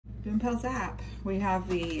Boom Pow Zap. We have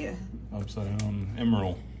the upside down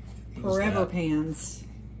Emeril. Forever pans.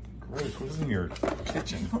 Gross, what's in your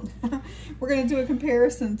kitchen? We're going to do a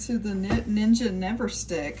comparison to the Ninja Never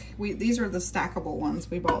Stick. These are the stackable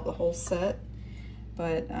ones. We bought the whole set.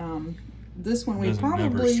 But this one we probably...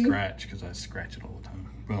 never scratch, because I scratch it all the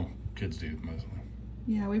time. Well, kids do mostly.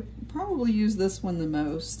 Yeah, we probably use this one the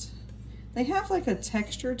most. They have like a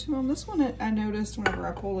texture to them. This one I noticed whenever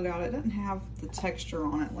I pulled it out, it doesn't have the texture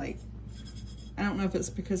on it. Like, I don't know if it's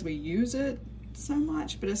because we use it so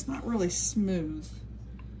much, but it's not really smooth.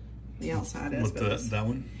 The outside is. That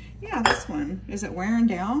one? Yeah, this one. Is it wearing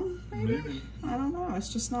down? Maybe? I don't know.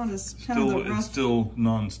 It's just not as kind of the rough. It's still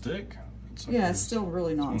non-stick. Yeah, it's still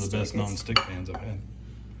really non-stick. One of the best non-stick pans I've had.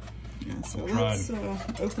 Yeah, so let's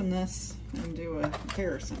open this and do a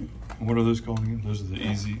comparison. What are those called again? Those are the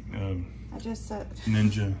easy. I just said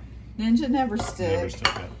Ninja Never Stick. Never Stick.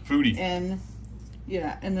 Yeah. Foodie. And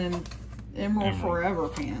yeah, and then Emeril Forever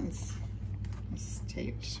pans. This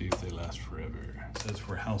tape. See if they last forever. It says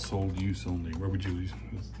for household use only. Where would you use?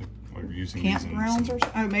 What you're using? Campgrounds or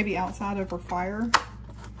oh, maybe outside of a fire.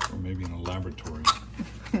 Or maybe in a laboratory.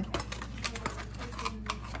 In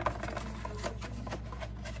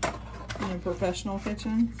a professional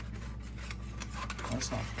kitchen. That's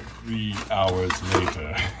not 3 hours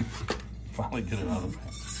later. Finally get it out of the pan.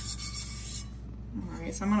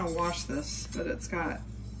 Alright, so I'm going to wash this, but it's got...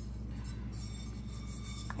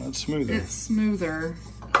 Well, it's smoother. It's smoother.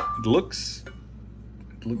 It looks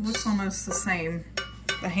almost the same.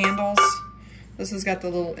 The handles, this has got the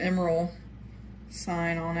little Emeril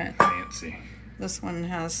sign on it. Fancy. This one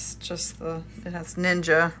has just it has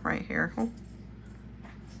Ninja right here. Oh,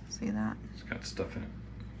 see that? It's got stuff in it.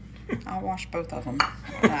 I'll wash both of them.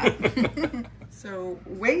 So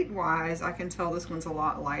weight-wise, I can tell this one's a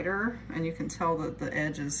lot lighter, and you can tell that the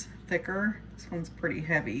edge is thicker. This one's pretty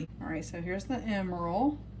heavy. All right, so here's the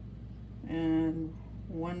Emeril, and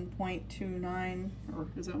 1.29, or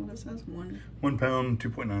is that what it says? 1 pound,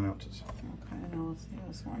 2.9 ounces. Okay, now let's see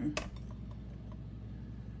this one.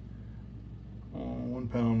 1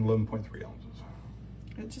 pound, 11.3 ounces.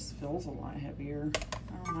 It just feels a lot heavier.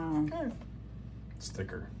 I don't know. It's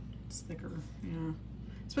thicker. It's thicker, yeah.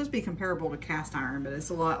 It's supposed to be comparable to cast iron, but it's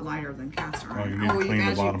a lot lighter than cast iron. Oh, you need to clean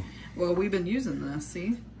the bottom. Well, we've been using this,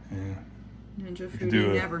 see? Yeah. Ninja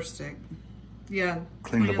Foodie Never Stick. Yeah.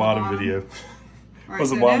 Clean the bottom video. Right,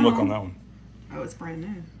 What's the bottom look on that one? Oh, it's brand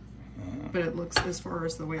new. But it looks, as far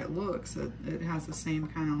as the way it looks, it has the same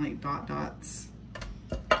kind of like dots.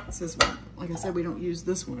 This is, like I said, we don't use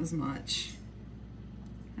this one as much.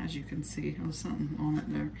 As you can see, there's something on it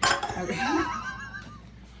there. Okay.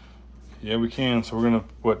 Yeah, we can. So we're gonna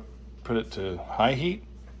put it to high heat.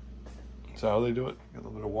 Is that how they do it? Get a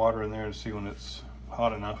little bit of water in there to see when it's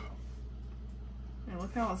hot enough. Yeah,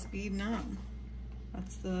 look how it's speeding up.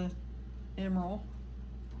 That's the Emeril.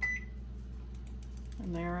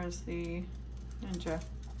 And there is the Ninja.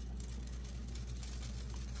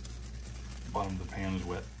 The bottom of the pan is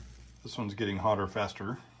wet. This one's getting hotter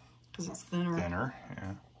faster. Because it's thinner. Thinner,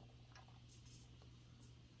 yeah.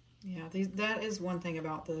 Yeah, that is one thing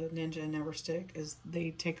about the Ninja Never Stick, is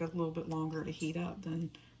they take a little bit longer to heat up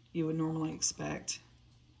than you would normally expect.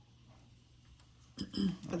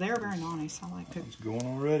 But they're very nice. I like it. It's going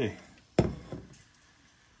already.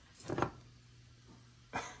 Why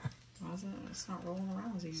is it? It's not rolling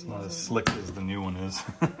around as easy. It's not as slick as the new one is.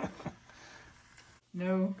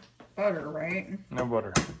 No butter, right? No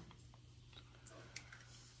butter.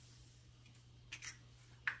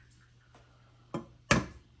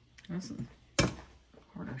 That's a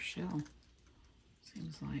harder shell,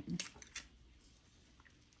 seems like.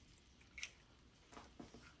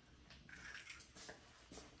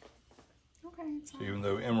 Okay, it's so even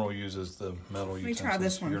though Emeril uses the metal utensils, let me try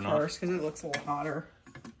this one first, because it looks a little hotter.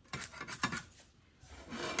 I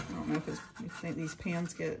don't know if you think these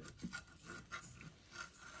pans get...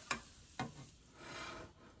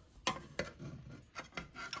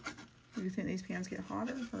 Do you think these pans get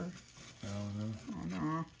hotter? Or? I don't know. Oh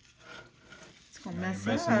no. It's going to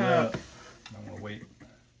mess up. I'm going to wait.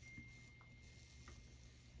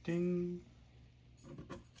 Ding.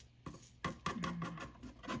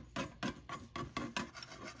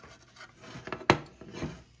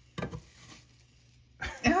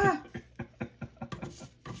 Ah.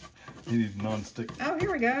 You need non-stick. Oh,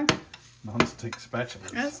 here we go. Non-stick spatulas.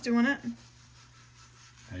 That's doing it.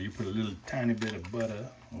 Now you put a little tiny bit of butter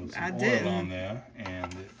with some oil on there,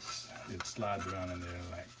 and it slides around in there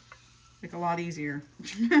like a lot easier.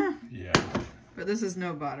 Yeah. But this is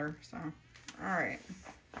no butter, so all right.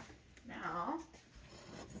 Now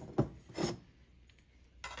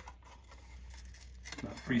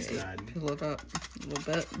freeze-dried. Pull it up a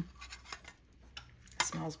little bit. It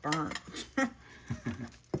smells burnt. Oh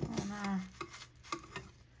no.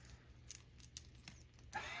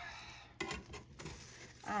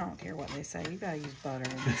 I don't care what they say. You gotta use butter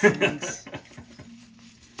in these things.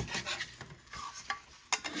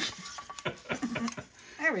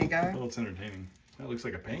 There we go. Well, it's entertaining. That looks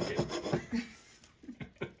like a pancake.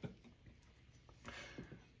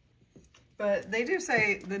 But they do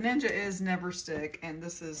say the Ninja is never stick, and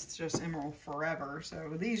this is just Emeril forever. So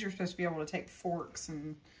these you're supposed to be able to take forks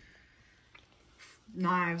and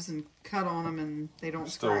knives and cut on them, and they don't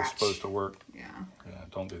scratch. Still supposed to work. Yeah. Yeah,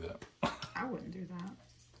 don't do that. I wouldn't do that.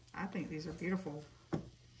 I think these are beautiful.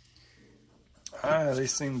 They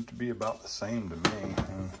seem to be about the same to me.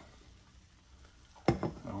 I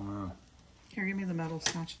don't know. Here, give me the metal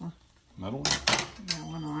spatula. Metal? Yeah,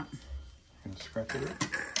 why not? You gonna scratch it?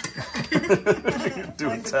 Do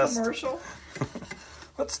like a test. Commercial.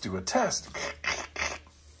 Let's do a test.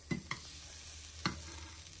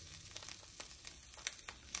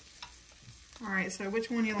 All right, so which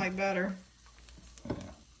one you like better? Yeah.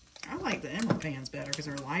 I like the Emeril pans better because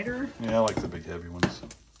they're lighter. Yeah, I like the big heavy ones.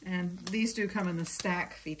 And these do come in the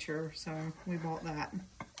stack feature, so we bought that.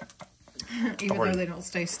 Even though they don't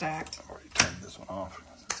stay stacked. I've already turned this one off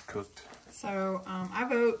because it's cooked. So I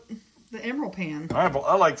vote the Emeril pan.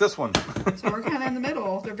 I like this one. So we're kind of in the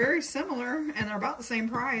middle. They're very similar, and they're about the same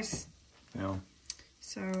price. Yeah.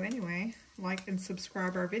 So anyway, like and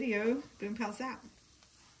subscribe our video. Boom Pals out.